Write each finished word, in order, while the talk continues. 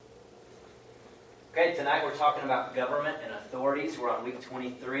Okay, tonight we're talking about government and authorities. We're on week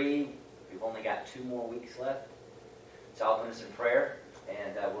 23. We've only got 2 more weeks left. So I'll open us in prayer,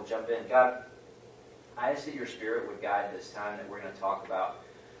 and we'll jump in. God, I ask that your Spirit would guide this time that we're going to talk about.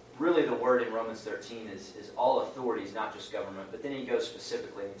 Really, the word in Romans 13 is all authorities, not just government. But then he goes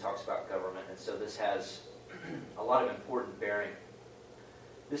specifically and he talks about government. And so this has a lot of important bearing.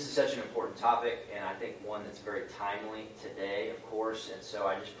 This is such an important topic, and I think one that's very timely today, of course. And so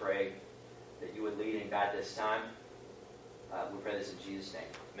I just pray that you would lead and guide this time. We pray this in Jesus' name.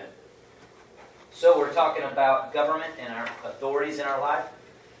 Amen. So we're talking about government and our authorities in our life.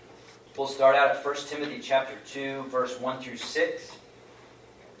 We'll start out at 1 Timothy chapter 2, verse 1 through 6.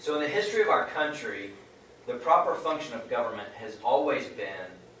 So in the history of our country, the proper function of government has always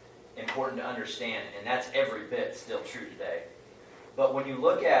been important to understand, and that's every bit still true today. But when you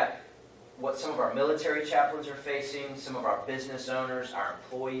look at what some of our military chaplains are facing, some of our business owners, our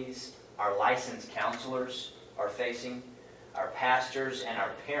employees, our licensed counselors are facing, our pastors and our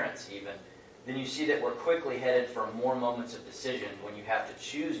parents even, then you see that we're quickly headed for more moments of decision when you have to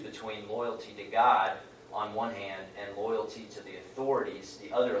choose between loyalty to God on one hand and loyalty to the authorities,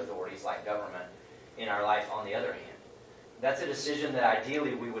 the other authorities like government, in our life on the other hand. That's a decision that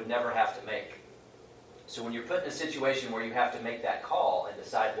ideally we would never have to make. So when you're put in a situation where you have to make that call and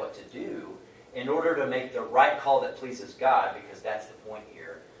decide what to do, in order to make the right call that pleases God, because that's the point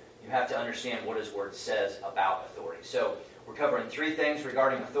here, you have to understand what His Word says about authority. So we're covering 3 things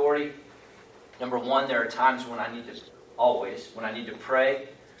regarding authority. Number 1, there are times when I need to pray.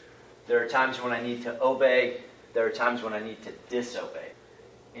 There are times when I need to obey. There are times when I need to disobey.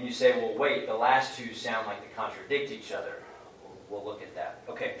 And you say, well, wait, the last 2 sound like they contradict each other. We'll look at that.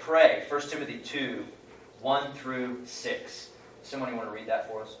 Okay, pray. 1 Timothy 2, 1 through 6. Somebody want to read that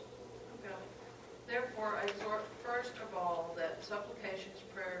for us? Okay. Therefore, I exhort first of all that supplications,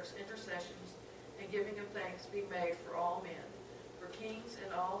 prayers, intercessions, and giving of thanks be made for all men, for kings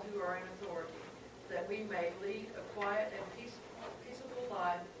and all who are in authority, that we may lead a quiet and peaceable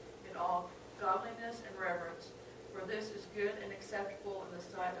life in all godliness and reverence, for this is good and acceptable in the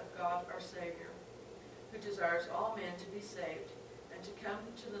sight of God our Savior, who desires all men to be saved and to come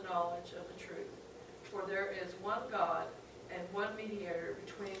to the knowledge of the truth. For there is one God and one mediator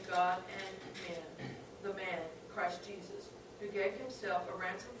between God and men, the man, Christ Jesus, who gave himself a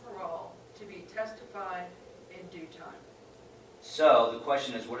ransom for all, to be testified in due time. So the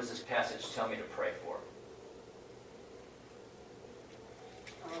question is, what does this passage tell me to pray for?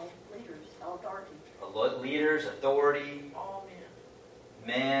 All leaders, all authority. Leaders, authority. All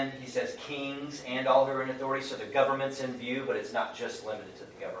men. Men, he says kings and all who are in authority. So the government's in view, but it's not just limited to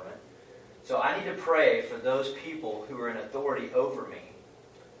the government. So I need to pray for those people who are in authority over me,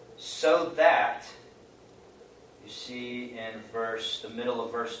 so that, you see in the middle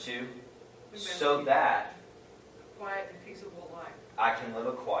of verse 2, so that quiet and peaceable life. I can live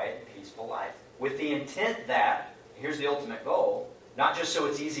a quiet and peaceful life. With the intent that, here's the ultimate goal, not just so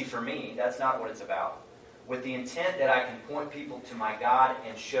it's easy for me, that's not what it's about. With the intent that I can point people to my God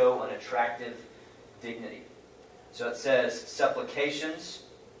and show an attractive dignity. So it says supplications,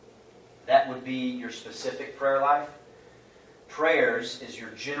 that would be your specific prayer life. Prayers is your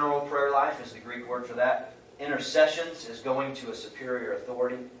general prayer life, is the Greek word for that. Intercessions is going to a superior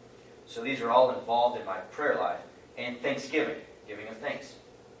authority. So these are all involved in my prayer life. And thanksgiving, giving of thanks.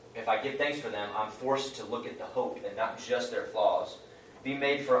 If I give thanks for them, I'm forced to look at the hope and not just their flaws. Be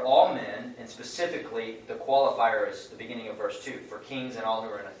made for all men, and specifically the qualifier is the beginning of verse 2, for kings and all who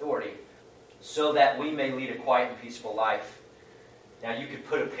are in authority, so that we may lead a quiet and peaceful life. Now you could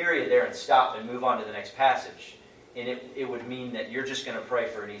put a period there and stop and move on to the next passage, and it would mean that you're just going to pray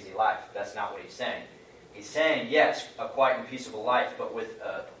for an easy life. That's not what he's saying. He's saying, yes, a quiet and peaceable life, but with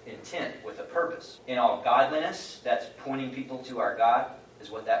intent, with a purpose. In all godliness, that's pointing people to our God,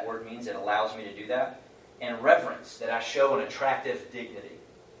 is what that word means. It allows me to do that. And reverence, that I show an attractive dignity.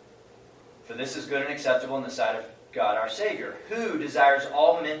 For this is good and acceptable in the sight of God our Savior, who desires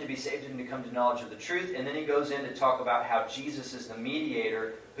all men to be saved and to come to knowledge of the truth. And then he goes in to talk about how Jesus is the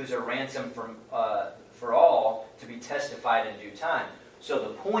mediator, who's a ransom for all, to be testified in due time. So the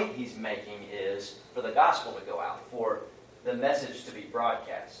point he's making is for the gospel to go out, for the message to be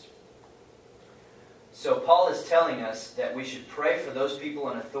broadcast. So Paul is telling us that we should pray for those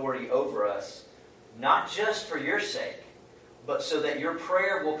people in authority over us, not just for your sake, but so that your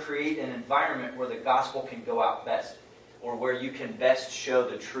prayer will create an environment where the gospel can go out best, or where you can best show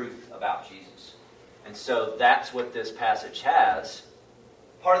the truth about Jesus. And so that's what this passage has.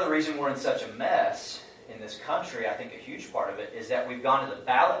 Part of the reason we're in such a mess in this country, I think a huge part of it, is that we've gone to the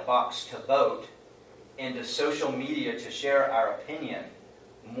ballot box to vote and to social media to share our opinion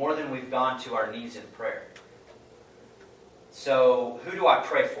more than we've gone to our knees in prayer. So, who do I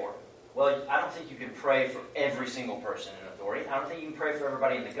pray for? Well, I don't think you can pray for every single person in authority. I don't think you can pray for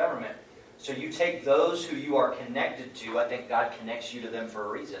everybody in the government. So you take those who you are connected to. I think God connects you to them for a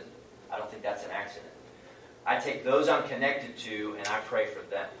reason. I don't think that's an accident. I take those I'm connected to and I pray for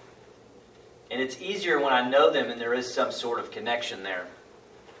them. And it's easier when I know them and there is some sort of connection there.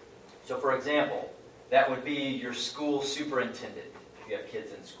 So for example, that would be your school superintendent if you have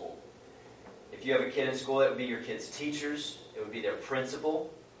kids in school. If you have a kid in school, that would be your kid's teachers. It would be their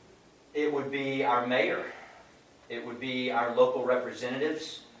principal. It would be our mayor. It would be our local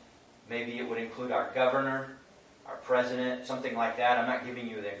representatives. Maybe it would include our governor, our president, something like that. I'm not giving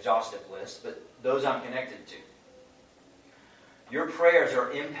you an exhaustive list, but those I'm connected to. Your prayers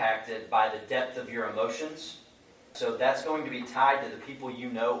are impacted by the depth of your emotions. So that's going to be tied to the people you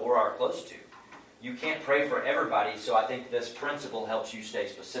know or are close to. You can't pray for everybody, so I think this principle helps you stay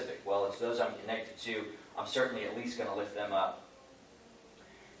specific. Well, it's those I'm connected to. I'm certainly at least going to lift them up.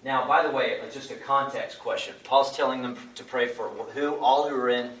 Now, by the way, it's just a context question. Paul's telling them to pray for all who are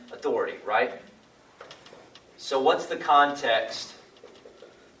in authority, right? So what's the context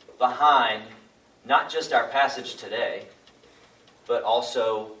behind not just our passage today, but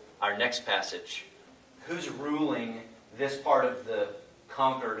also our next passage? Who's ruling this part of the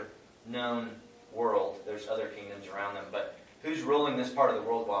conquered, known world? There's other kingdoms around them, but who's ruling this part of the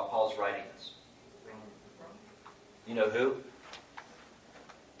world while Paul's writing this? You know who?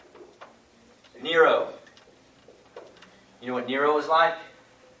 Nero. You know what Nero was like?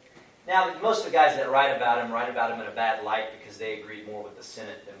 Now, most of the guys that write about him in a bad light because they agreed more with the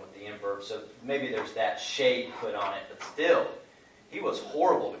Senate than with the emperor. So maybe there's that shade put on it. But still, he was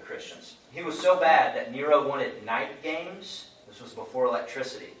horrible to Christians. He was so bad that Nero wanted night games. This was before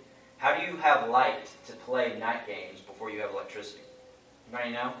electricity. How do you have light to play night games before you have electricity?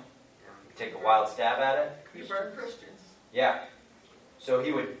 Anybody know? Take a wild stab at it? You burn Christians. Yeah. So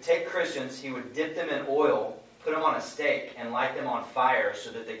he would take Christians, he would dip them in oil, put them on a stake, and light them on fire so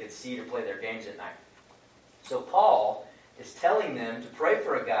that they could see to play their games at night. So Paul is telling them to pray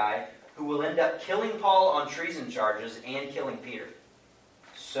for a guy who will end up killing Paul on treason charges and killing Peter.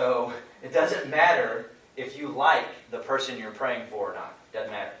 So it doesn't matter if you like the person you're praying for or not. It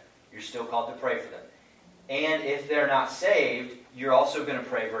doesn't matter. You're still called to pray for them. And if they're not saved, you're also going to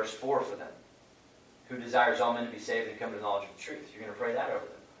pray verse 4 for them. Who desires all men to be saved and come to the knowledge of the truth. You're going to pray that over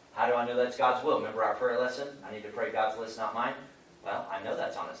them. How do I know that's God's will? Remember our prayer lesson? I need to pray God's list, not mine. Well, I know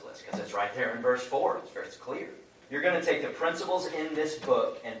that's on his list because it's right there in verse 4. It's clear. You're going to take the principles in this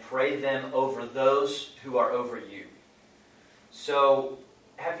book and pray them over those who are over you. So,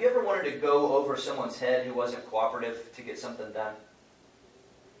 have you ever wanted to go over someone's head who wasn't cooperative to get something done?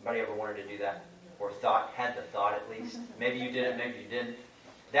 Anybody ever wanted to do that? Or had the thought at least? Maybe you did it, maybe you didn't.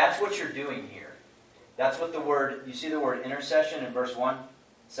 That's what you're doing here. That's what you see the word intercession in verse 1?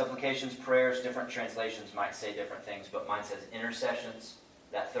 Supplications, prayers, different translations might say different things, but mine says intercessions,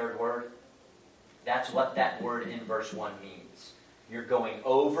 that third word. That's what that word in verse 1 means. You're going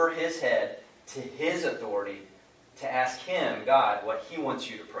over his head to his authority to ask him, God, what he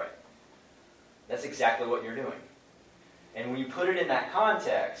wants you to pray. That's exactly what you're doing. And when you put it in that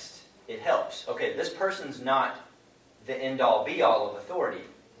context, it helps. Okay, this person's not the end-all, be-all of authority.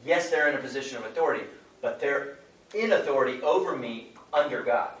 Yes, they're in a position of authority, but they're in authority over me under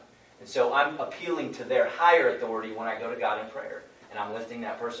God. And so I'm appealing to their higher authority when I go to God in prayer. And I'm lifting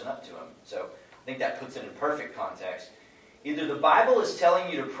that person up to him. So I think that puts it in perfect context. Either the Bible is telling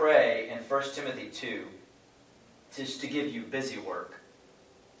you to pray in 1 Timothy 2 just to give you busy work,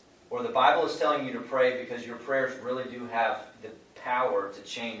 or the Bible is telling you to pray because your prayers really do have the power to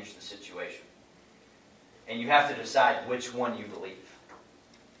change the situation. And you have to decide which one you believe.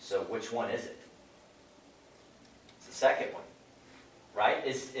 So which one is it? It's the second one. Right?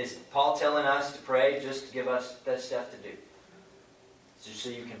 Is Paul telling us to pray just to give us that stuff to do? Just so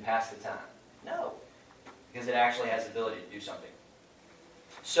you can pass the time? No. Because it actually has the ability to do something.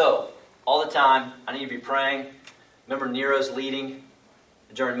 So, all the time, I need to be praying. Remember, Nero's leading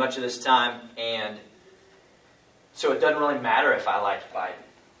during much of this time, and so it doesn't really matter if I like Biden.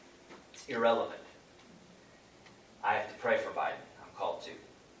 It's irrelevant. I have to pray for Biden. I'm called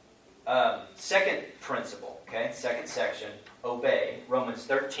to. Second principle, okay? Second section, obey. Romans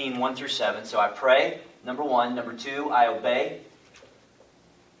 13, 1 through 7. So I pray, number 1. Number 2, I obey.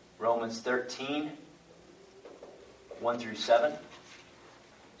 Romans 13, 1 through 7.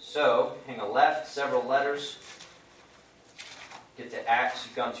 So, hang a left, several letters. Get to Acts,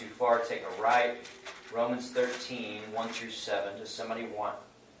 you've gone too far, take a right. Romans 13, 1 through 7. Does somebody want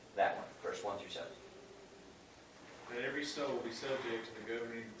that one? Verse 1 through 7. Let every soul be subject to the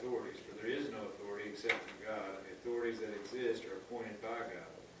governing authorities, for there is no authority except from God, and the authorities that exist are appointed by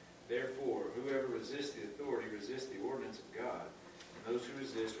God. Therefore, whoever resists the authority resists the ordinance of God, and those who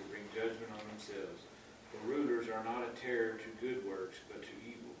resist will bring judgment on themselves. For rulers are not a terror to good works, but to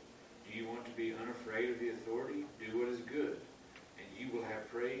evil. Do you want to be unafraid of the authority? Do what is good, and you will have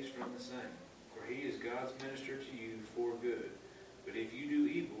praise from the same. For he is God's minister to you for good. But if you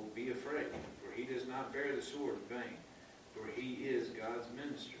do evil, be afraid, for he does not bear the sword in vain. For he is God's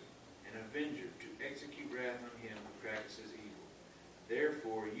minister, an avenger to execute wrath on him who practices evil.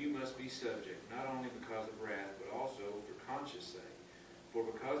 Therefore you must be subject, not only because of wrath, but also for conscience sake. For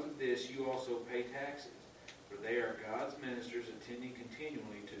because of this you also pay taxes, for they are God's ministers attending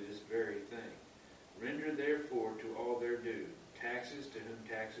continually to this very thing. Render therefore to all their due, taxes to whom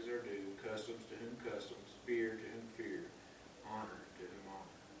taxes are due, customs to whom customs, fear to whom fear, honor to whom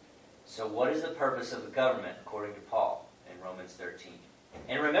honor. So what is the purpose of the government according to Paul in Romans 13?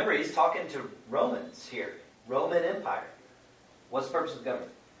 And remember, he's talking to Romans here. Roman Empire. What's the purpose of the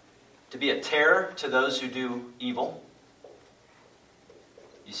government? To be a terror to those who do evil.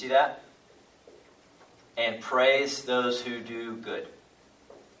 You see that? And praise those who do good.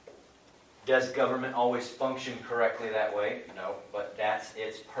 Does government always function correctly that way? No, but that's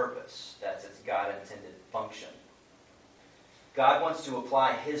its purpose. That's its God-intended function. God wants to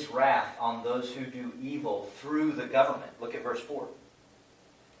apply his wrath on those who do evil through the government. Look at verse 4.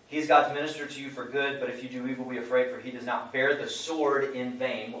 He is God's minister to you for good, but if you do evil, be afraid, for he does not bear the sword in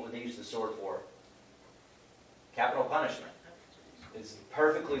vain. What would they use the sword for? Capital punishment. It's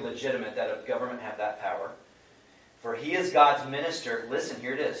perfectly legitimate that a government have that power. For he is God's minister. Listen,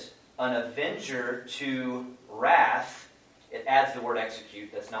 here it is. An avenger to wrath. It adds the word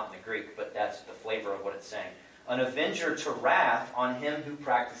execute. That's not in the Greek, but that's the flavor of what it's saying. An avenger to wrath on him who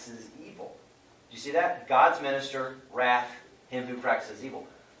practices evil. Do you see that? God's minister, wrath, him who practices evil.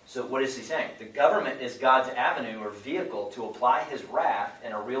 So what is he saying? The government is God's avenue or vehicle to apply his wrath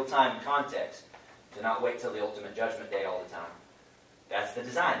in a real-time context. To not wait till the ultimate judgment day all the time. That's the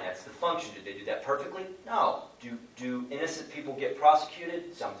design. That's the function. Did they do that perfectly? No. Do innocent people get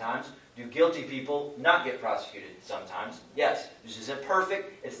prosecuted? Sometimes. Do guilty people not get prosecuted? Sometimes. Yes. This isn't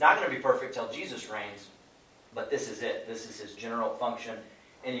perfect. It's not going to be perfect till Jesus reigns. But this is it. This is his general function.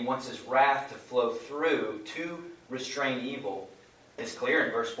 And he wants his wrath to flow through to restrain evil. It's clear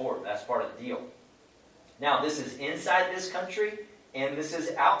in verse 4. That's part of the deal. Now, this is inside this country, and this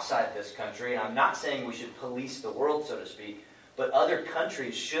is outside this country. And I'm not saying we should police the world, so to speak. But other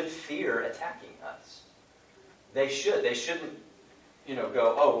countries should fear attacking us. They should. They shouldn't,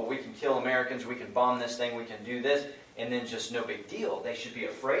 go, oh, well, we can kill Americans, we can bomb this thing, we can do this, and then just no big deal. They should be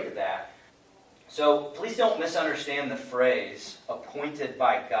afraid of that. So please don't misunderstand the phrase, appointed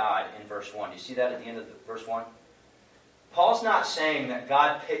by God, in verse 1. You see that at the end of verse 1? Paul's not saying that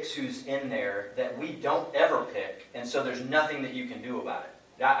God picks who's in there that we don't ever pick, and so there's nothing that you can do about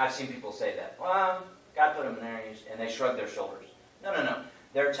it. I've seen people say that. Well, God put him in there, and they shrug their shoulders. No.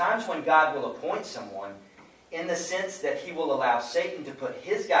 There are times when God will appoint someone in the sense that he will allow Satan to put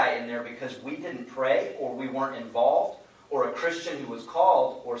his guy in there because we didn't pray or we weren't involved, or a Christian who was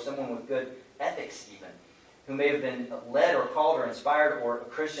called, or someone with good ethics even, who may have been led or called or inspired, or a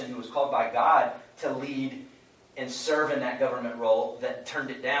Christian who was called by God to lead and serve in that government role that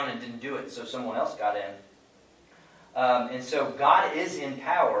turned it down and didn't do it, so someone else got in. And so God is in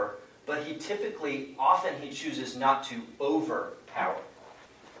power, but often he chooses not to overpower.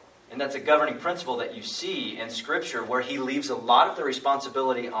 And that's a governing principle that you see in Scripture where he leaves a lot of the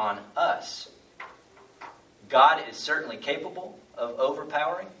responsibility on us. God is certainly capable of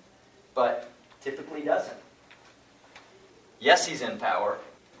overpowering, but typically doesn't. Yes, he's in power,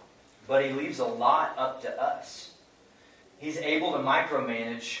 but he leaves a lot up to us. He's able to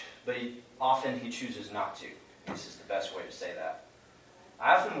micromanage, but often he chooses not to. This is the best way to say that.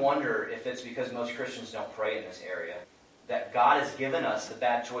 I often wonder if it's because most Christians don't pray in this area, that God has given us the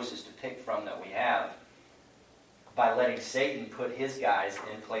bad choices to pick from that we have by letting Satan put his guys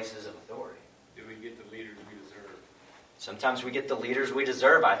in places of authority. Do we get the leaders we deserve? Sometimes we get the leaders we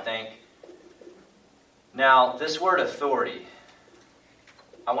deserve, I think. Now, this word authority,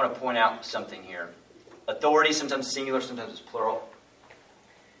 I want to point out something here. Authority, sometimes singular, sometimes it's plural.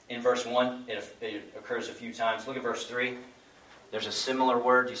 In verse 1, it occurs a few times. Look at verse 3. There's a similar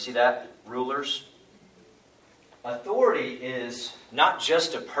word. Do you see that? Rulers. Authority is not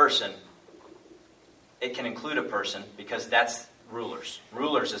just a person. It can include a person because that's rulers.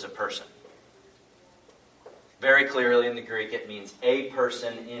 Rulers is a person. Very clearly in the Greek, it means a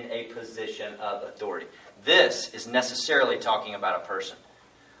person in a position of authority. This is necessarily talking about a person.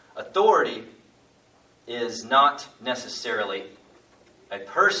 Authority is not necessarily a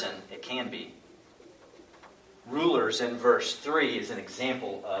person. It can be. Rulers in verse 3 is an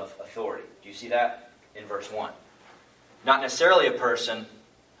example of authority. Do you see that in verse 1? Not necessarily a person.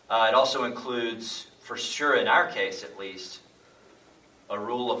 It also includes, for sure in our case at least, a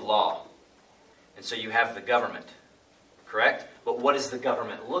rule of law. And so you have the government, correct? But what does the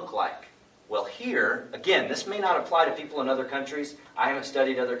government look like? Well, here, again, this may not apply to people in other countries. I haven't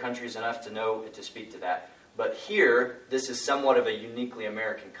studied other countries enough to know to speak to that. But here, this is somewhat of a uniquely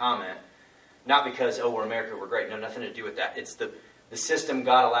American comment. Not because, oh, we're America, we're great. No, nothing to do with that. It's the system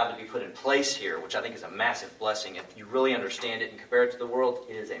God allowed to be put in place here, which I think is a massive blessing. If you really understand it and compare it to the world,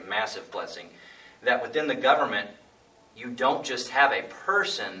 it is a massive blessing. That within the government, you don't just have a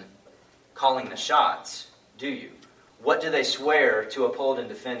person calling the shots, do you? What do they swear to uphold and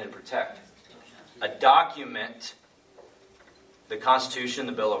defend and protect? A document, the Constitution,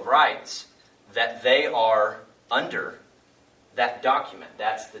 the Bill of Rights, that they are under that document.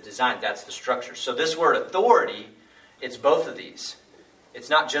 That's the design, that's the structure. So this word authority, it's both of these. It's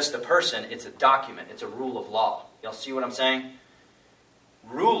not just a person, it's a document, it's a rule of law. Y'all see what I'm saying?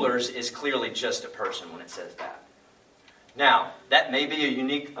 Rulers is clearly just a person when it says that. Now, that may be a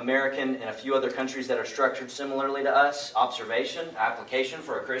unique American and a few other countries that are structured similarly to us. Observation, application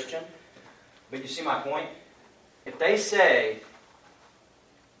for a Christian. But you see my point? If they say,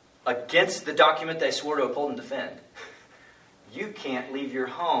 against the document they swore to uphold and defend, you can't leave your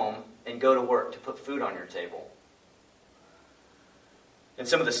home and go to work to put food on your table. And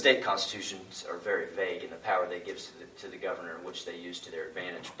some of the state constitutions are very vague in the power they give to the governor, which they use to their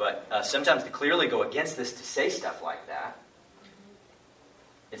advantage. But sometimes they clearly go against this to say stuff like that.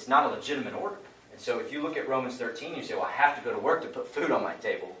 It's not a legitimate order. And so if you look at Romans 13, you say, well, I have to go to work to put food on my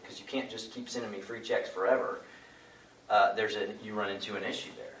table because you can't just keep sending me free checks forever. You run into an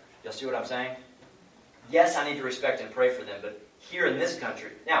issue there. Y'all see what I'm saying? Yes, I need to respect and pray for them, but here in this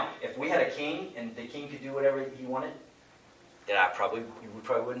country, now, if we had a king and the king could do whatever he wanted, then we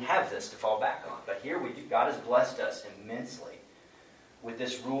probably wouldn't have this to fall back on. But here we do. God has blessed us immensely with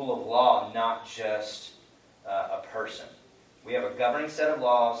this rule of law, not just a person. We have a governing set of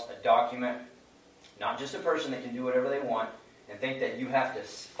laws, a document, not just a person that can do whatever they want, and think that you have to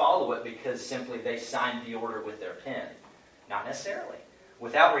follow it because simply they signed the order with their pen. Not necessarily.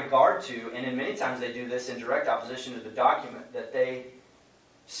 Without regard to, and in many times they do this in direct opposition to the document that they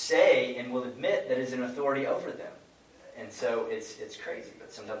say and will admit that is an authority over them. And so it's crazy,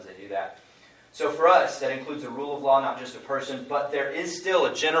 but sometimes they do that. So for us, that includes a rule of law, not just a person, but there is still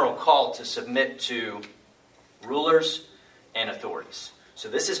a general call to submit to rulers and authorities. So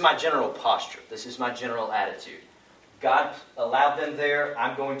this is my general posture. This is my general attitude. God allowed them there.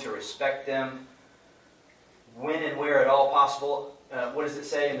 I'm going to respect them when and where at all possible. What does it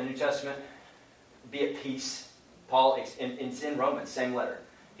say in the New Testament? Be at peace. Paul, it's in Romans, same letter.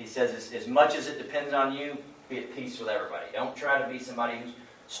 He says, as much as it depends on you, be at peace with everybody. Don't try to be somebody who's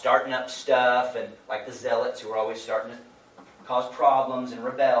starting up stuff and like the zealots who are always starting to cause problems and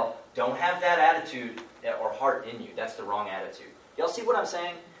rebel. Don't have that attitude or heart in you. That's the wrong attitude. Y'all see what I'm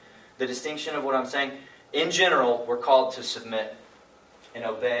saying? The distinction of what I'm saying? In general, we're called to submit and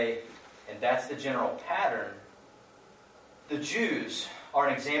obey, and that's the general pattern. The Jews are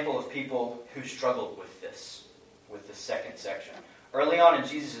an example of people who struggled with this, with the second section. Early on in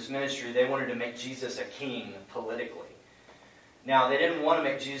Jesus' ministry, they wanted to make Jesus a king politically. Now, they didn't want to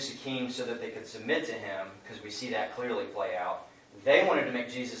make Jesus a king so that they could submit to him, because we see that clearly play out. They wanted to make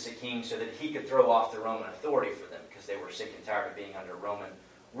Jesus a king so that he could throw off the Roman authority for them, because they were sick and tired of being under Roman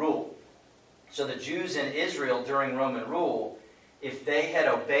rule. So the Jews in Israel during Roman rule, if they had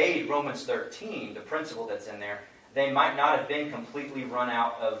obeyed Romans 13, the principle that's in there, they might not have been completely run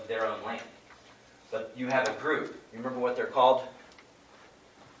out of their own land. But you have a group. You remember what they're called?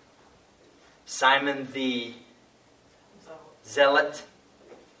 Simon the Zealot.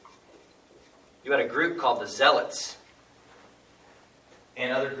 You had a group called the Zealots.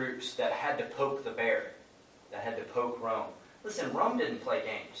 And other groups that had to poke the bear. That had to poke Rome. Listen, Rome didn't play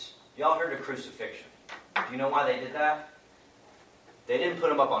games. Y'all heard of crucifixion. Do you know why they did that? They didn't put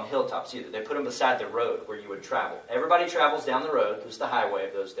them up on hilltops either. They put them beside the road where you would travel. Everybody travels down the road. It was the highway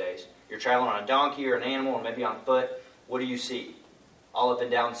of those days. You're traveling on a donkey or an animal or maybe on foot. What do you see? All up and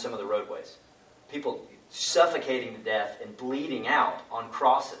down some of the roadways. People suffocating to death and bleeding out on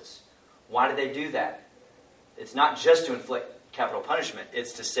crosses. Why did they do that? It's not just to inflict capital punishment.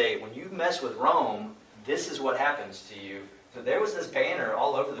 It's to say, when you mess with Rome, this is what happens to you. So there was this banner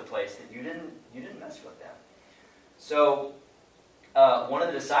all over the place that you didn't mess with them. So one of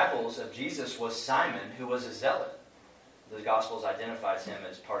the disciples of Jesus was Simon, who was a zealot. The Gospels identifies him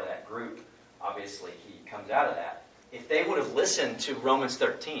as part of that group. obviously he comes out of that. If they would have listened to Romans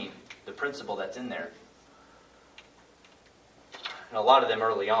 13, the principle that's in there, and a lot of them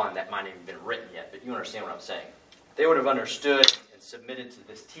early on, that might not even been written yet, but you understand what I'm saying. They would have understood and submitted to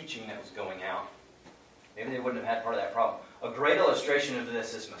this teaching that was going out. Maybe they wouldn't have had part of that problem. A great illustration of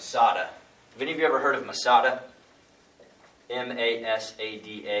this is Masada. Have any of you ever heard of Masada?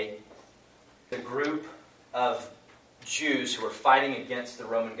 Masada. The group of Jews who were fighting against the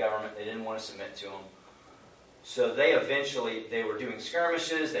Roman government. They didn't want to submit to them. So they were doing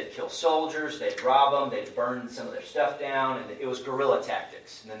skirmishes, they'd kill soldiers, they'd rob them, they'd burn some of their stuff down, and it was guerrilla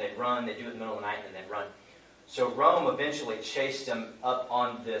tactics. And then they'd run, they'd do it in the middle of the night, and then they'd run. So Rome eventually chased them up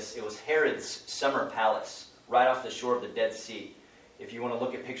on this. It was Herod's summer palace, right off the shore of the Dead Sea. If you want to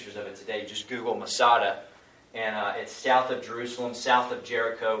look at pictures of it today, just Google Masada, and it's south of Jerusalem, south of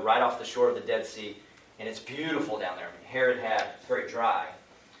Jericho, right off the shore of the Dead Sea, and it's beautiful down there. I mean, it's very dry.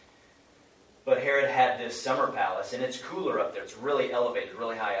 But Herod had this summer palace, and it's cooler up there. It's really elevated,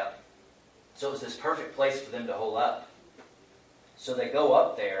 really high up. So it was this perfect place for them to hole up. So they go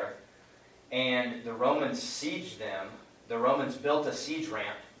up there, and the Romans sieged them. The Romans built a siege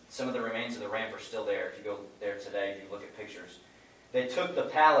ramp. Some of the remains of the ramp are still there. If you go there today, if you look at pictures. They took the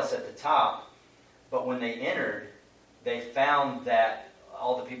palace at the top, but when they entered, they found that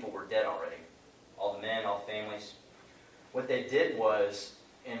all the people were dead already. All the men, all the families. What they did was,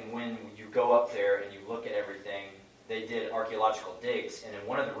 and when you go up there and you look at everything, they did archaeological digs. And in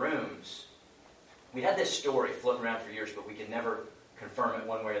one of the rooms, we had this story floating around for years, but we could never confirm it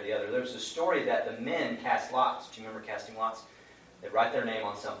one way or the other. There was a story that the men cast lots. Do you remember casting lots? They'd write their name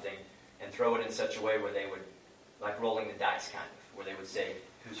on something and throw it in such a way where they would, like rolling the dice kind of, where they would say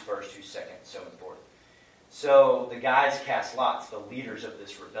who's first, who's second, and so on and forth. So the guys cast lots, the leaders of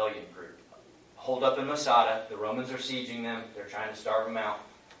this rebellion group. Hold up in Masada. The Romans are sieging them. They're trying to starve them out.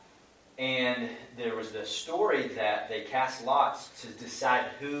 And there was this story that they cast lots to decide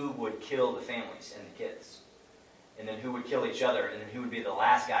who would kill the families and the kids. And then who would kill each other, and then who would be the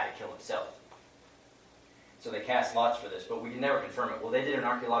last guy to kill himself. So they cast lots for this, but we can never confirm it. Well, they did an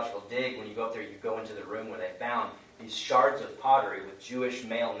archaeological dig. When you go up there, you go into the room where they found these shards of pottery with Jewish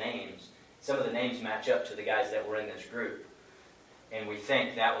male names. Some of the names match up to the guys that were in this group. And we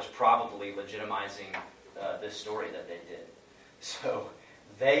think that was probably legitimizing this story that they did. So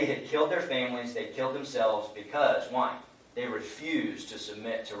they had killed their families, they killed themselves because, why? They refused to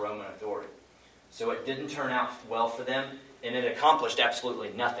submit to Roman authority. So it didn't turn out well for them, and it accomplished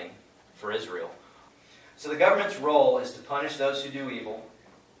absolutely nothing for Israel. So the government's role is to punish those who do evil,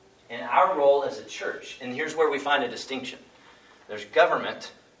 and our role as a church, and here's where we find a distinction. There's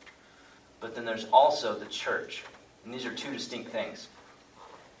government, but then there's also the church. And these are two distinct things.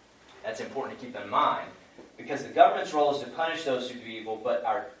 That's important to keep in mind, because the government's role is to punish those who do evil, but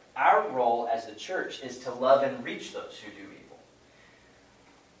our role as the church is to love and reach those who do evil.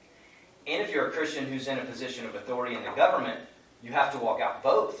 And if you're a Christian who's in a position of authority in the government, you have to walk out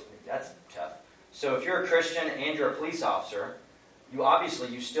both. That's tough. So if you're a Christian and you're a police officer,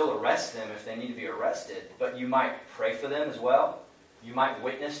 you still arrest them if they need to be arrested, but you might pray for them as well. You might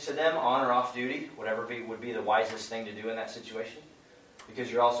witness to them on or off duty, whatever would be the wisest thing to do in that situation,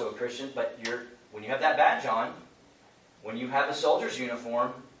 because you're also a Christian. But when you have that badge on, when you have a soldier's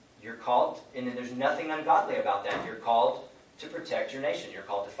uniform, you're called, and there's nothing ungodly about that. You're called to protect your nation. You're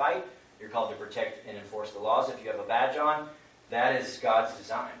called to fight. You're called to protect and enforce the laws. If you have a badge on, that is God's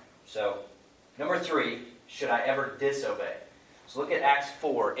design. So, number 3, should I ever disobey? So look at Acts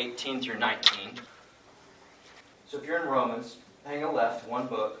 4, 18 through 19. So if you're in Romans, hang a left, one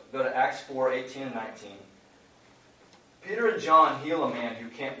book, go to Acts 4, 18 and 19. Peter and John heal a man who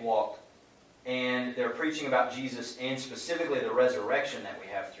can't walk, and they're preaching about Jesus and specifically the resurrection that we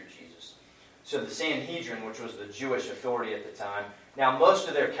have through Jesus. So the Sanhedrin, which was the Jewish authority at the time, now most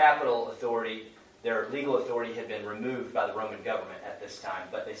of their capital authority, their legal authority had been removed by the Roman government at this time,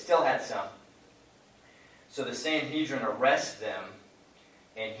 but they still had some. So the Sanhedrin arrests them,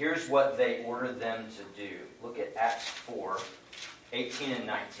 and here's what they order them to do. Look at Acts 4, 18 and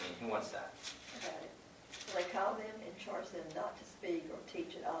 19. Who wants that? So they called them and charged them not to speak or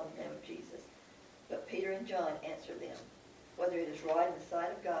teach at all in the name of Jesus. But Peter and John answered them, whether it is right in the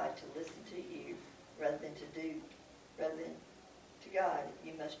sight of God to listen to you rather than to God,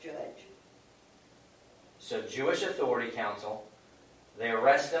 you must judge. So Jewish authority council, they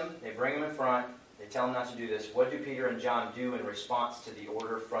arrest them, they bring them in front, they tell them not to do this. What do Peter and John do in response to the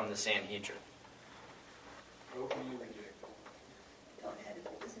order from the Sanhedrin? Openly reject. Don't have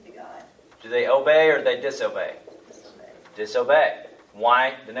to listen to God. Do they obey or do they disobey? Disobey. Disobey.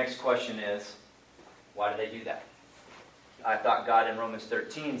 Why? The next question is, why do they do that? I thought God in Romans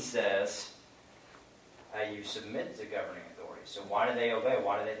 13 says you submit to governing authorities. So why do they obey?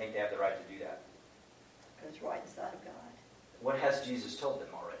 Why do they think they have the right to do that? Because it's right inside of God. What has Jesus told them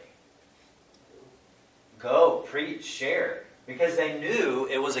already? Go, preach, share. Because they knew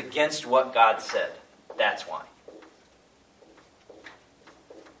it was against what God said. That's why.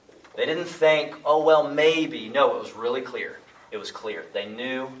 They didn't think, oh, well, maybe. No, it was really clear. It was clear. They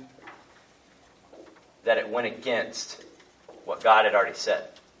knew that it went against what God had already said.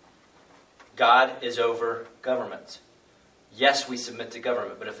 God is over government. Yes, we submit to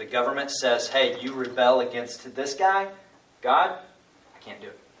government. But if the government says, hey, you rebel against this guy, God, I can't do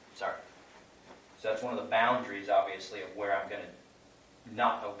it. Sorry. So that's one of the boundaries, obviously, of where I'm going to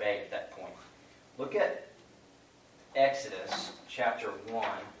not obey at that point. Look at Exodus chapter 1.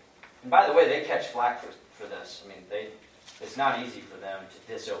 And by the way, they catch flack for this. I mean, it's not easy for them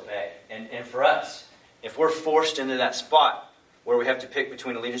to disobey. And for us, if we're forced into that spot where we have to pick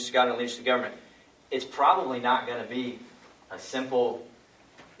between allegiance to God and allegiance to government, it's probably not going to be a simple...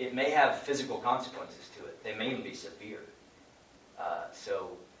 It may have physical consequences to it. They may even be severe.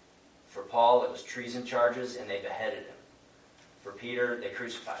 So for Paul, it was treason charges, and they beheaded him. For Peter, they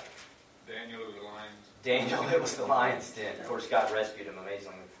crucified him. Daniel was the lions. Daniel, it was the lion's den. Of course, God rescued him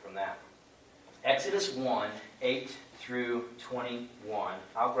amazingly from that. Exodus 1, 8 through 21.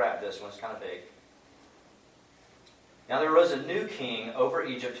 I'll grab this one. It's kind of big. Now there arose a new king over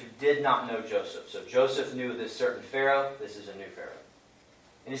Egypt who did not know Joseph. So Joseph knew this certain Pharaoh. This is a new Pharaoh.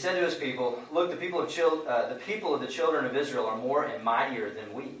 And he said to his people, look, the people of the children of Israel are more and mightier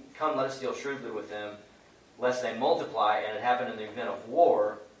than we. Come, let us deal shrewdly with them, lest they multiply, and it happen in the event of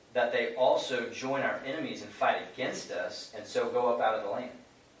war, that they also join our enemies and fight against us, and so go up out of the land.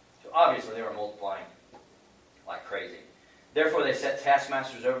 So obviously they were multiplying like crazy. Therefore they set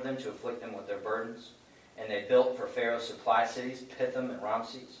taskmasters over them to afflict them with their burdens, and they built for Pharaoh supply cities, Pithom and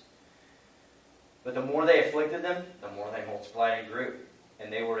Ramses. But the more they afflicted them, the more they multiplied and grew.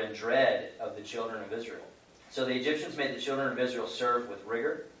 And they were in dread of the children of Israel. So the Egyptians made the children of Israel serve with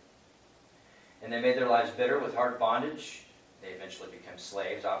rigor. And they made their lives bitter with hard bondage. They eventually became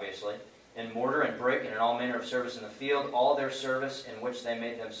slaves, obviously. In mortar and brick and in all manner of service in the field, all their service in which they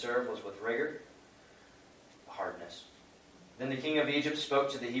made them serve was with rigor, hardness. Then the king of Egypt spoke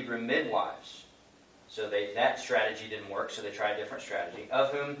to the Hebrew midwives. So that strategy didn't work, so they tried a different strategy.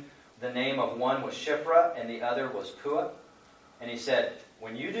 Of whom the name of one was Shiphrah and the other was Puah. And he said,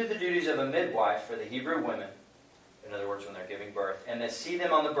 when you do the duties of a midwife for the Hebrew women, in other words, when they're giving birth, and they see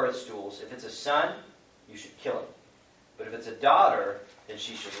them on the birth stools, if it's a son, you should kill him. But if it's a daughter, then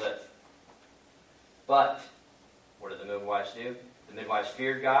she should live. But, what did the midwives do? The midwives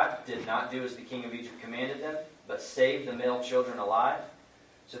feared God, did not do as the king of Egypt commanded them, but saved the male children alive.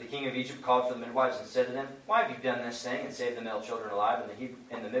 So the king of Egypt called for the midwives and said to them, why have you done this thing and saved the male children alive?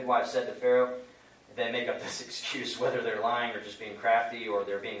 And the midwives said to Pharaoh, they make up this excuse, whether they're lying or just being crafty or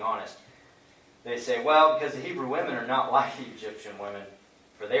they're being honest. They say, well, because the Hebrew women are not like the Egyptian women,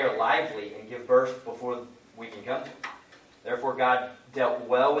 for they are lively and give birth before we can come to them. Therefore God dealt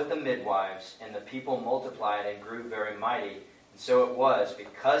well with the midwives, and the people multiplied and grew very mighty. And so it was,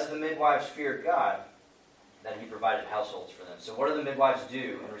 because the midwives feared God, that he provided households for them. So what do the midwives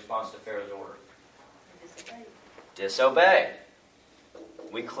do in response to Pharaoh's order? Disobey.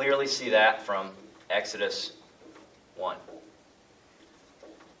 We clearly see that from Exodus 1.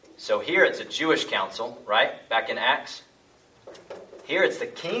 So here it's a Jewish council, right? Back in Acts. Here it's the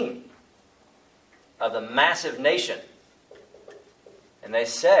king of the massive nation. And they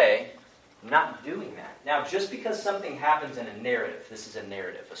say, not doing that. Now, just because something happens in a narrative, this is a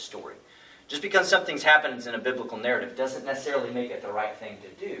narrative, a story. Just because something happens in a biblical narrative doesn't necessarily make it the right thing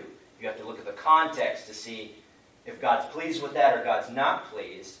to do. You have to look at the context to see if God's pleased with that or God's not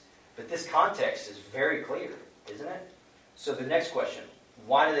pleased. But this context is very clear, isn't it? So the next question,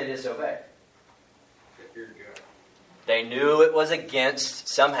 why do they disobey? They feared God. They knew it was against,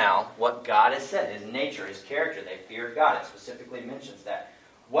 somehow, what God has said, his nature, his character. They feared God. It specifically mentions that.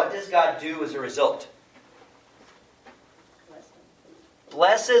 What does God do as a result?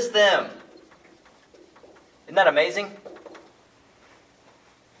 Blesses them. Isn't that amazing?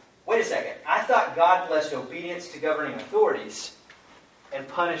 Wait a second. I thought God blessed obedience to governing authorities and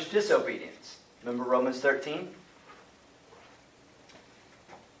punished disobedience. Remember Romans 13?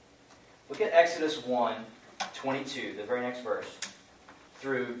 Look at Exodus 1:22, the very next verse,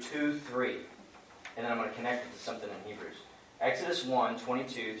 through 2:3. And then I'm going to connect it to something in Hebrews. Exodus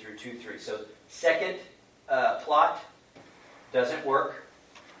 1:22 through 2:3. So second plot doesn't work.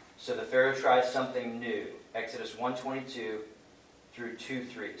 So the Pharaoh tries something new. Exodus 1:22 through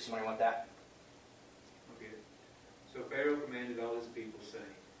 2:3. Somebody want that? Okay. So Pharaoh commanded all his people, saying,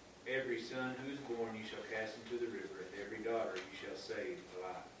 Every son who is born you shall cast into the river, and every daughter you shall save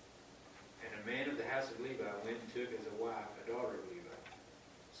alive. And a man of the house of Levi went and took as a wife a daughter of Levi.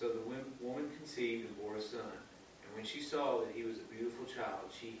 So the woman conceived and bore a son. And when she saw that he was a beautiful child,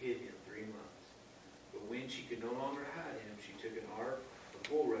 she hid him 3 months. But when she could no longer hide him, she took an ark of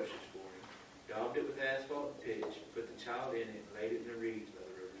bulrushes for him, daubed it with asphalt and pitch, put the child in it, and laid it in the reeds by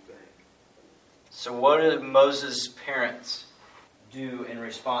the river's bank. So what did Moses' parents do in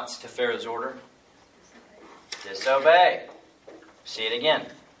response to Pharaoh's order? Disobey. See it again.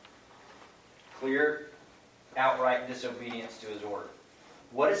 Clear, outright disobedience to his order.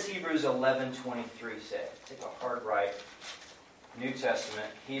 What does Hebrews 11:23 say? Take a hard right. New Testament,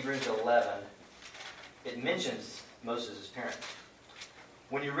 Hebrews 11. It mentions Moses' parents.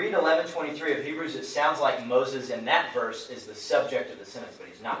 When you read 11:23 of Hebrews, it sounds like Moses in that verse is the subject of the sentence, but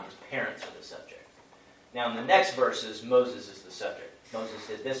he's not. His parents are the subject. Now in the next verses, Moses is the subject. Moses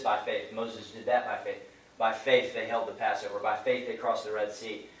did this by faith. Moses did that by faith. By faith they held the Passover. By faith they crossed the Red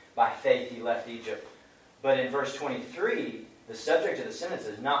Sea. By faith he left Egypt. But in verse 23, the subject of the sentence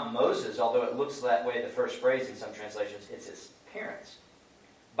is not Moses, although it looks that way the first phrase in some translations. It's his parents.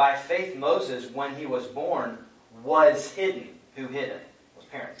 By faith Moses, when he was born, was hidden. Who hid him? His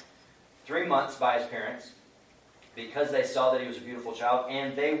parents. 3 months by his parents, because they saw that he was a beautiful child,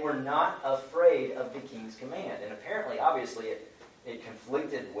 and they were not afraid of the king's command. And apparently, obviously, it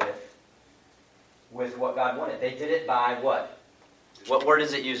conflicted with what God wanted. They did it by what? What word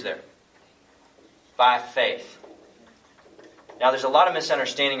is it used there? By faith. Now, there's a lot of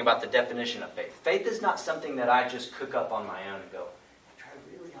misunderstanding about the definition of faith. Faith is not something that I just cook up on my own and go, I try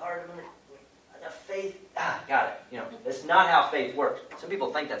really hard. Enough faith. Got it. That's not how faith works. Some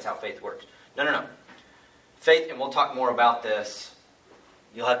people think that's how faith works. No. Faith, and we'll talk more about this.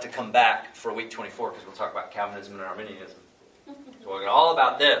 You'll have to come back for week 24 because we'll talk about Calvinism and Arminianism. So we'll get all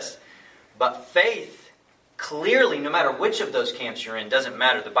about this. But faith, clearly, no matter which of those camps you're in, doesn't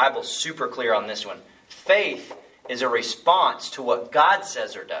matter. The Bible's super clear on this one. Faith is a response to what God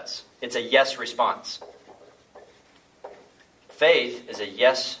says or does. It's a yes response. Faith is a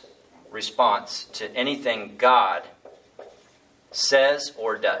yes response to anything God says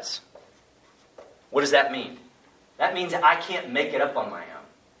or does. What does that mean? That means I can't make it up on my own.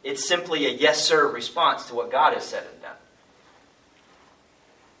 It's simply a yes, sir response to what God has said and done.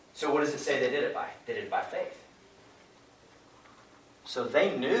 So what does it say they did it by? They did it by faith. So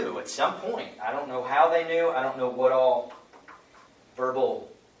they knew at some point. I don't know how they knew. I don't know what all verbal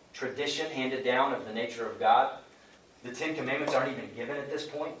tradition handed down of the nature of God. The Ten Commandments aren't even given at this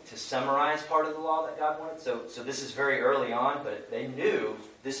point to summarize part of the law that God wanted. So this is very early on, but they knew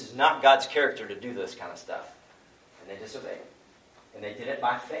this is not God's character to do this kind of stuff. And they disobeyed. And they did it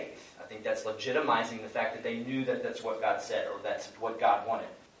by faith. I think that's legitimizing the fact that they knew that that's what God said or that's what God wanted.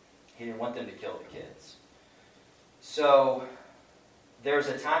 He didn't want them to kill the kids. So there's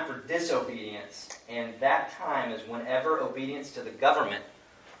a time for disobedience, and that time is whenever obedience to the government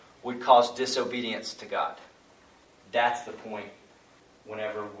would cause disobedience to God. That's the point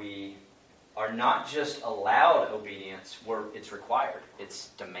whenever we are not just allowed obedience, where it's required. It's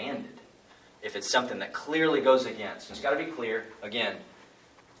demanded. If it's something that clearly goes against. It's got to be clear. Again,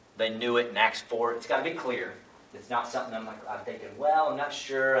 they knew it in Acts 4. It's got to be clear. It's not something I'm thinking, well, I'm not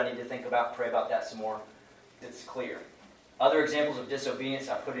sure. I need to pray about that some more. It's clear. Other examples of disobedience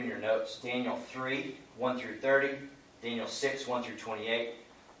I put in your notes. Daniel 3, 1 through 30. Daniel 6, 1 through 28.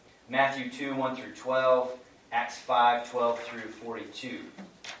 Matthew 2, 1 through 12. Acts 5, 12 through 42.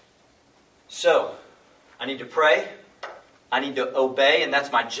 So, I need to pray. I need to obey, and that's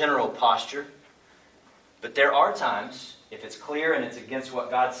my general posture. But there are times, if it's clear and it's against what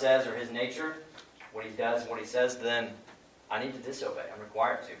God says or His nature, what He does and what He says, then I need to disobey. I'm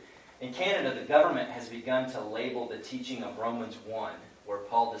required to. In Canada, the government has begun to label the teaching of Romans 1, where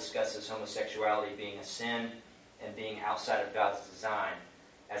Paul discusses homosexuality being a sin and being outside of God's design,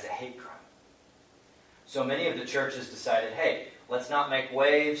 as a hate crime. So many of the churches decided, hey, let's not make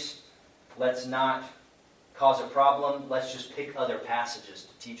waves, let's not cause a problem, let's just pick other passages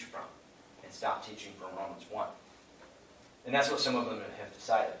to teach from and stop teaching from Romans 1. And that's what some of them have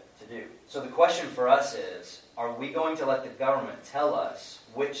decided to do. So the question for us is, are we going to let the government tell us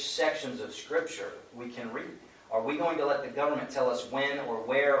which sections of Scripture we can read? Are we going to let the government tell us when or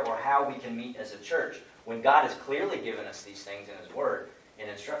where or how we can meet as a church when God has clearly given us these things in His Word and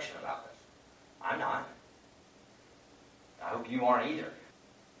instruction about them? I'm not. I hope you aren't either.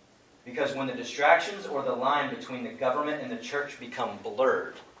 Because when the distractions or the line between the government and the church become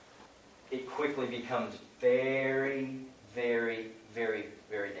blurred, it quickly becomes very, very, very,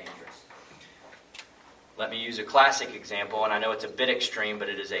 very dangerous. Let me use a classic example, and I know it's a bit extreme, but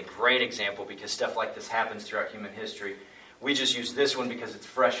it is a great example because stuff like this happens throughout human history. We just use this one because it's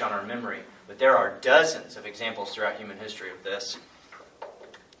fresh on our memory. But there are dozens of examples throughout human history of this.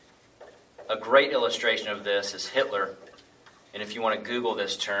 A great illustration of this is Hitler. And if you want to Google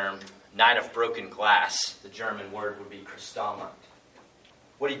this term, Knight of Broken Glass, the German word would be Kristallnacht.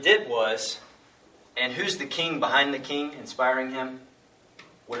 What he did was, and who's the king behind the king, inspiring him?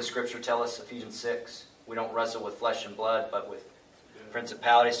 What does Scripture tell us? Ephesians 6. We don't wrestle with flesh and blood, but with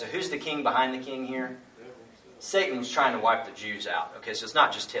principalities. So who's the king behind the king here? Satan was trying to wipe the Jews out. Okay, so it's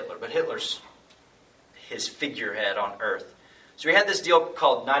not just Hitler, but Hitler's his figurehead on earth. So we had this deal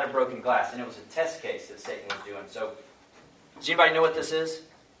called Knight of Broken Glass, and it was a test case that Satan was doing. So does anybody know what this is?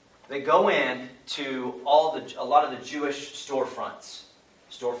 They go in to a lot of the Jewish storefronts.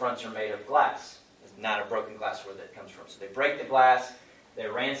 Storefronts are made of glass. It's not a broken glass where that comes from. So they break the glass, they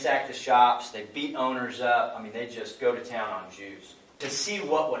ransack the shops, they beat owners up. I mean, they just go to town on Jews to see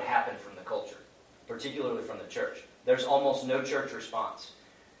what would happen from the culture, particularly from the church. There's almost no church response.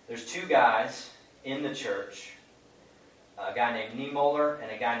 There's two guys in the church, a guy named Niemöller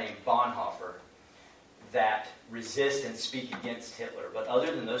and a guy named Bonhoeffer, that resist and speak against Hitler. But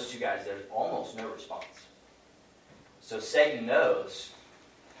other than those two guys, there's almost no response. So Satan knows,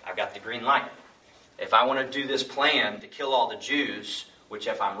 I've got the green light. If I want to do this plan to kill all the Jews, which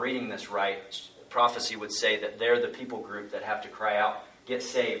if I'm reading this right, prophecy would say that they're the people group that have to cry out, get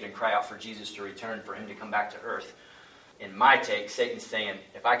saved, and cry out for Jesus to return, for him to come back to earth. In my take, Satan's saying,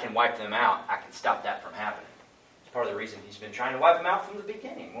 if I can wipe them out, I can stop that from happening. It's part of the reason he's been trying to wipe them out from the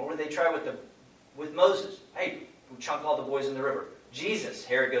beginning. What would they try with Moses? Hey, we chunk all the boys in the river. Jesus,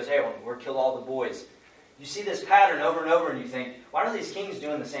 Herod goes, hey, we'll kill all the boys. You see this pattern over and over, and you think, why are these kings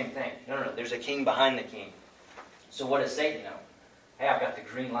doing the same thing? No. There's a king behind the king. So what does Satan know? Hey, I've got the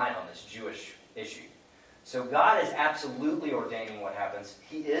green light on this Jewish issue. So God is absolutely ordaining what happens.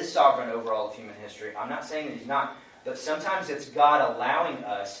 He is sovereign over all of human history. I'm not saying that he's not, but sometimes it's God allowing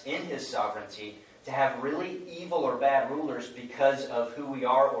us in his sovereignty to have really evil or bad rulers because of who we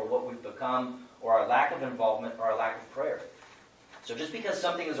are or what we've become or our lack of involvement or our lack of prayer. So just because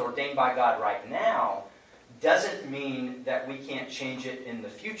something is ordained by God right now doesn't mean that we can't change it in the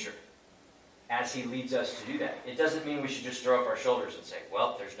future as he leads us to do that. It doesn't mean we should just throw up our shoulders and say,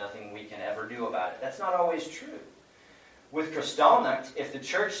 well, there's nothing we can ever do about it. That's not always true. With Kristallnacht, if the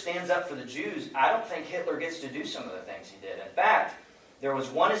church stands up for the Jews, I don't think Hitler gets to do some of the things he did. In fact, there was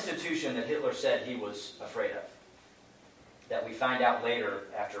one institution that Hitler said he was afraid of, that we find out later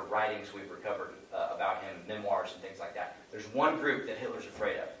after writings we've recovered about him, memoirs and things like that. There's one group that Hitler's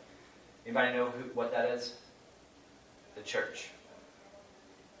afraid of. Anybody know what that is? The church.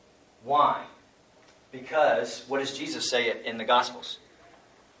 Why? Because, what does Jesus say in the Gospels?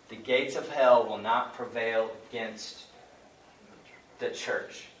 The gates of hell will not prevail against the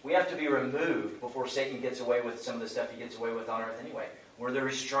church. We have to be removed before Satan gets away with some of the stuff he gets away with on earth anyway. We're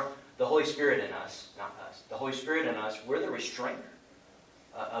the Holy Spirit in us, not us. The Holy Spirit in us, we're the restrainer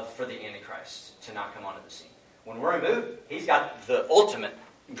for the Antichrist to not come onto the scene. When we're removed, he's got the ultimate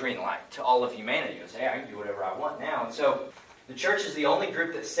green light to all of humanity. He goes, hey, I can do whatever I want now. And so the church is the only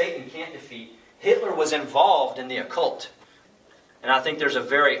group that Satan can't defeat. Hitler was involved in the occult. And I think there's a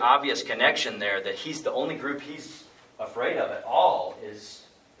very obvious connection there that he's the only group he's afraid of at all is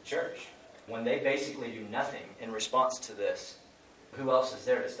the church. When they basically do nothing in response to this, who else is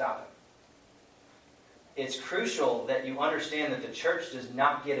there to stop him? It's crucial that you understand that the church does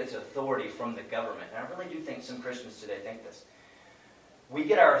not get its authority from the government. And I really do think some Christians today think this. We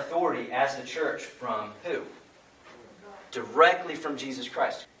get our authority as the church from who? Directly from Jesus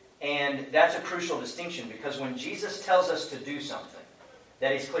Christ. And that's a crucial distinction because when Jesus tells us to do something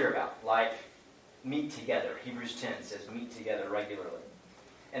that he's clear about, like meet together, Hebrews 10 says meet together regularly.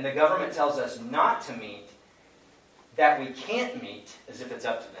 And the government tells us not to meet, that we can't meet as if it's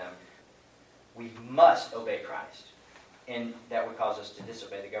up to them, we must obey Christ. And that would cause us to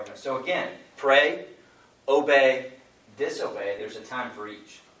disobey the government. So again, pray, obey, disobey. There's a time for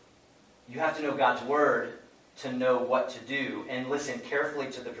each. You have to know God's word to know what to do and listen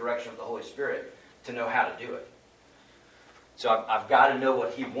carefully to the direction of the Holy Spirit to know how to do it. So I've got to know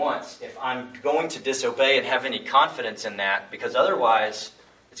what he wants if I'm going to disobey and have any confidence in that, because otherwise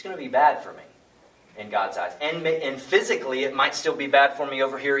it's going to be bad for me in God's eyes. And physically it might still be bad for me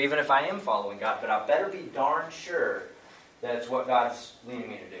over here even if I am following God, but I better be darn sure that it's what God's leading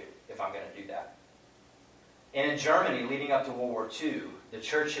me to do if I'm going to do that. And in Germany, leading up to World War II, the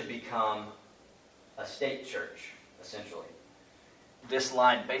church had become a state church, essentially. This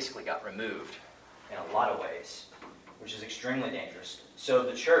line basically got removed in a lot of ways which is extremely dangerous. So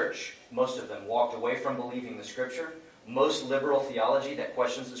the church, most of them, walked away from believing the Scripture. Most liberal theology that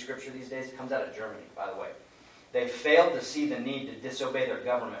questions the Scripture these days comes out of Germany, by the way. They failed to see the need to disobey their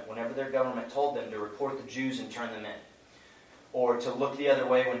government whenever their government told them to report the Jews and turn them in, or to look the other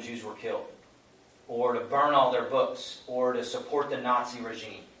way when Jews were killed, or to burn all their books, or to support the Nazi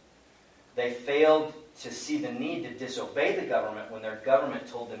regime. They failed to see the need to disobey the government when their government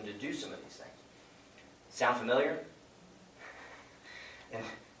told them to do some of these things. Sound familiar? And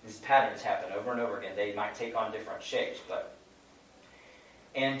these patterns happen over and over again. They might take on different shapes, but...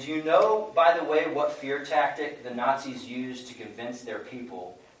 And do you know, by the way, what fear tactic the Nazis used to convince their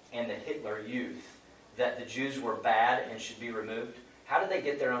people and the Hitler youth that the Jews were bad and should be removed? How did they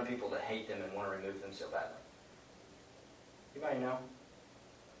get their own people to hate them and want to remove them so badly? Anybody know?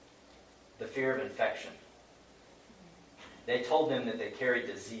 The fear of infection. They told them that they carried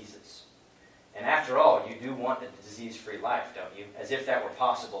diseases. And after all, you do want a disease-free life, don't you? As if that were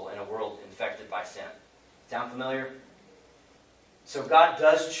possible in a world infected by sin. Sound familiar? So God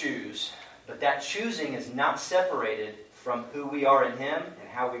does choose, but that choosing is not separated from who we are in Him and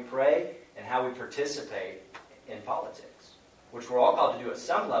how we pray and how we participate in politics, which we're all called to do at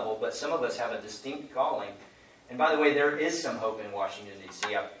some level, but some of us have a distinct calling. And by the way, there is some hope in Washington,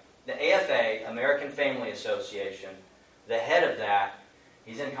 D.C. The AFA, American Family Association, the head of that,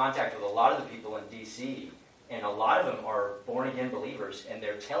 he's in contact with a lot of the people in D.C., and a lot of them are born-again believers, and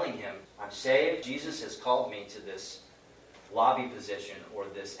they're telling him, I'm saved, Jesus has called me to this lobby position, or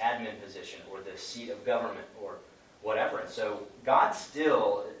this admin position, or this seat of government, or whatever. And so God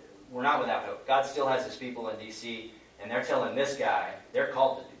still, we're not without hope. God still has His people in D.C., and they're telling this guy, they're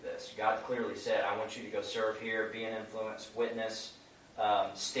called to do this. God clearly said, I want you to go serve here, be an influence, witness,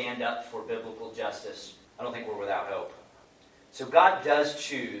 stand up for biblical justice. I don't think we're without hope. So God does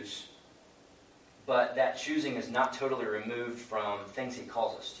choose, but that choosing is not totally removed from things He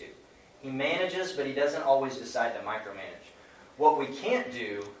calls us to. He manages, but He doesn't always decide to micromanage. What we can't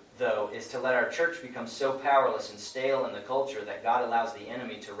do, though, is to let our church become so powerless and stale in the culture that God allows the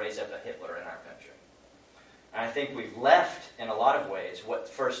enemy to raise up a Hitler in our country. And I think we've left, in a lot of ways, what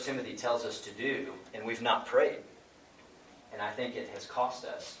 1 Timothy tells us to do, and we've not prayed. And I think it has cost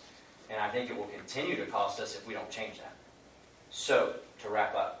us, and I think it will continue to cost us if we don't change that. So, to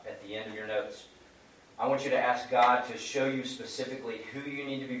wrap up, at the end of your notes, I want you to ask God to show you specifically who you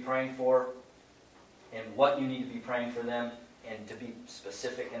need to be praying for and what you need to be praying for them, and to be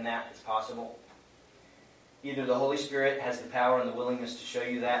specific in that as possible. Either the Holy Spirit has the power and the willingness to show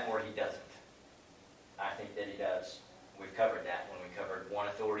you that, or He doesn't. I think that He does. We've covered that when we covered one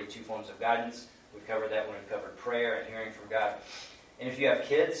authority, two forms of guidance. We've covered that when we've covered prayer and hearing from God. And if you have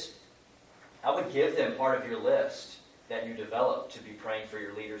kids, I would give them part of your list that you develop to be praying for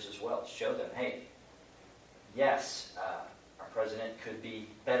your leaders as well. Show them, hey, yes, our president could be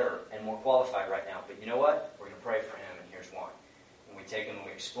better and more qualified right now, but you know what? We're going to pray for him, and here's why. And we take them and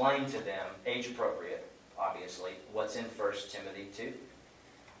we explain to them, age appropriate, obviously, what's in 1 Timothy 2.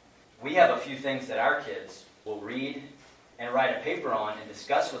 We have a few things that our kids will read and write a paper on and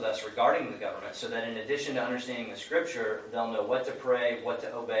discuss with us regarding the government, so that in addition to understanding the Scripture, they'll know what to pray, what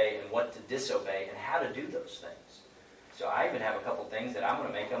to obey, and what to disobey, and how to do those things. So I even have a couple things that I'm going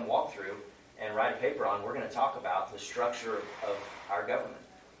to make them walk through and write a paper on. We're going to talk about the structure of our government.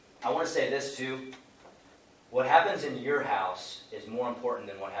 I want to say this too. What happens in your house is more important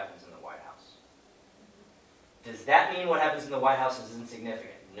than what happens in the White House. Does that mean what happens in the White House is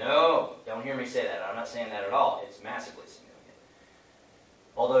insignificant? No, don't hear me say that. I'm not saying that at all. It's massively significant.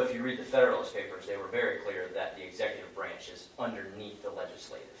 Although if you read the Federalist Papers, they were very clear that the executive branch is underneath the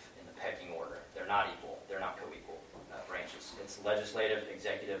legislative in the pecking order. They're not equal. They're not co-equal branches. It's legislative,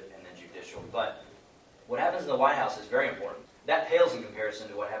 executive, and then judicial. But what happens in the White House is very important. That pales in comparison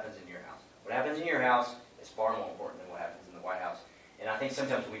to what happens in your house. What happens in your house is far more important than what happens in the White House. And I think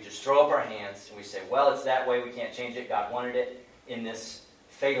sometimes we just throw up our hands and we say, well, it's that way, we can't change it, God wanted it, in this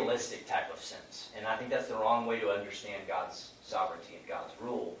fatalistic type of sense. And I think that's the wrong way to understand God's sovereignty and God's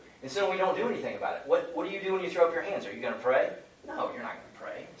rule. And so we don't do anything about it. What do you do when you throw up your hands? Are you going to pray? No, you're not going to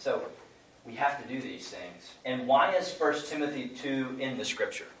pray. So we have to do these things. And why is 1 Timothy 2 in the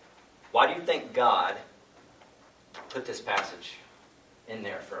Scripture? Why do you think God put this passage in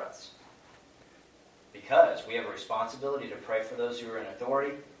there for us? Because we have a responsibility to pray for those who are in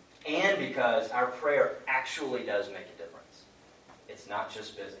authority, and because our prayer actually does make a difference. It's not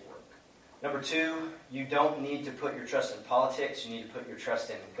just busy work. Number 2, you don't need to put your trust in politics. You need to put your trust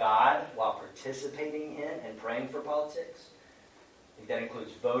in God while participating in and praying for politics. I think that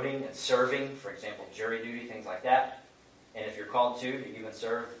includes voting and serving, for example, jury duty, things like that. And if you're called to, you even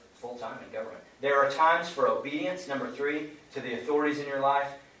serve full-time in government. There are times for obedience, number 3, to the authorities in your life.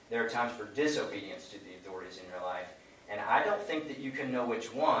 There are times for disobedience to the authorities in your life. And I don't think that you can know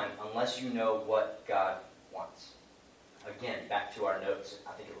which one unless you know what God wants. Again, back to our notes,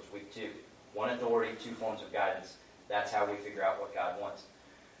 I think it was week 2. 1 authority, 2 forms of guidance. That's how we figure out what God wants.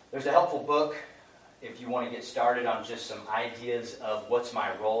 There's a helpful book if you want to get started on just some ideas of what's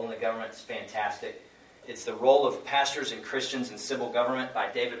my role in the government. It's fantastic. It's The Role of Pastors and Christians in Civil Government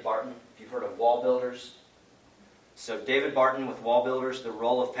by David Barton. If you've heard of Wall Builders. So David Barton with Wall Builders, The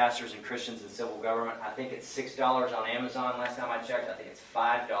Role of Pastors and Christians in Civil Government. I think it's $6 on Amazon last time I checked. I think it's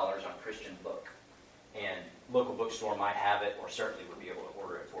 $5 on Christian Book. And local bookstore might have it, or certainly would be able to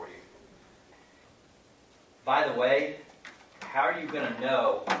order it for you. By the way, how are you going to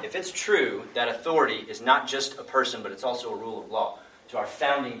know if it's true that authority is not just a person, but it's also a rule of law? To our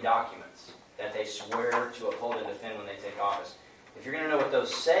founding documents that they swear to uphold and defend when they take office. If you're going to know what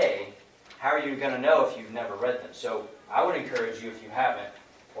those say, how are you going to know if you've never read them? So I would encourage you, if you haven't,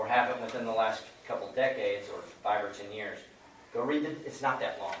 or haven't within the last couple decades or 5 or 10 years, go read it's not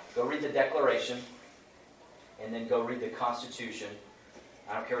that long. Go read the Declaration, and then go read the Constitution.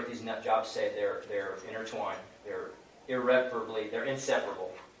 I don't care what these nut jobs say, they're intertwined. They're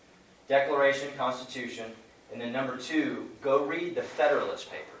inseparable. Declaration, Constitution, and then number 2, go read the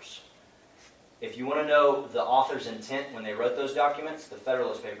Federalist Papers. If you want to know the author's intent when they wrote those documents, the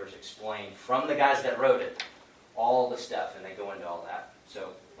Federalist Papers explain from the guys that wrote it all the stuff, and they go into all that. So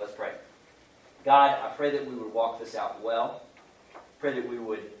let's pray. God, I pray that we would walk this out well. Pray that we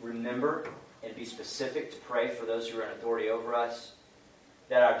would remember and be specific to pray for those who are in authority over us.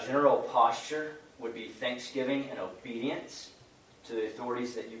 That our general posture would be thanksgiving and obedience to the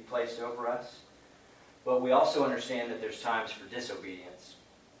authorities that you've placed over us. But we also understand that there's times for disobedience.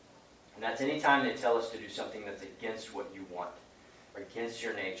 And that's any time they tell us to do something that's against what you want, or against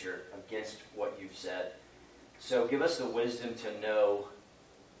your nature, against what you've said. So give us the wisdom to know,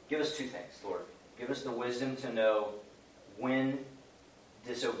 give us 2 things, Lord. Give us the wisdom to know when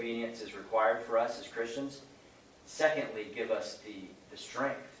disobedience is required for us as Christians. Secondly, give us the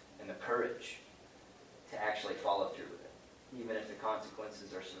strength and the courage to actually follow through with it, even if the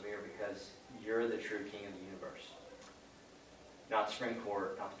consequences are severe, because you're the true King of the universe. Not the Supreme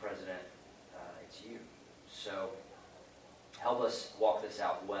Court, not the President, it's you. So help us walk this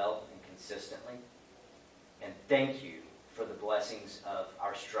out well and consistently. And thank you for the blessings of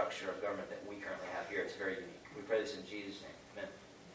our structure of government that we currently have here. It's very unique. We pray this in Jesus' name. Amen.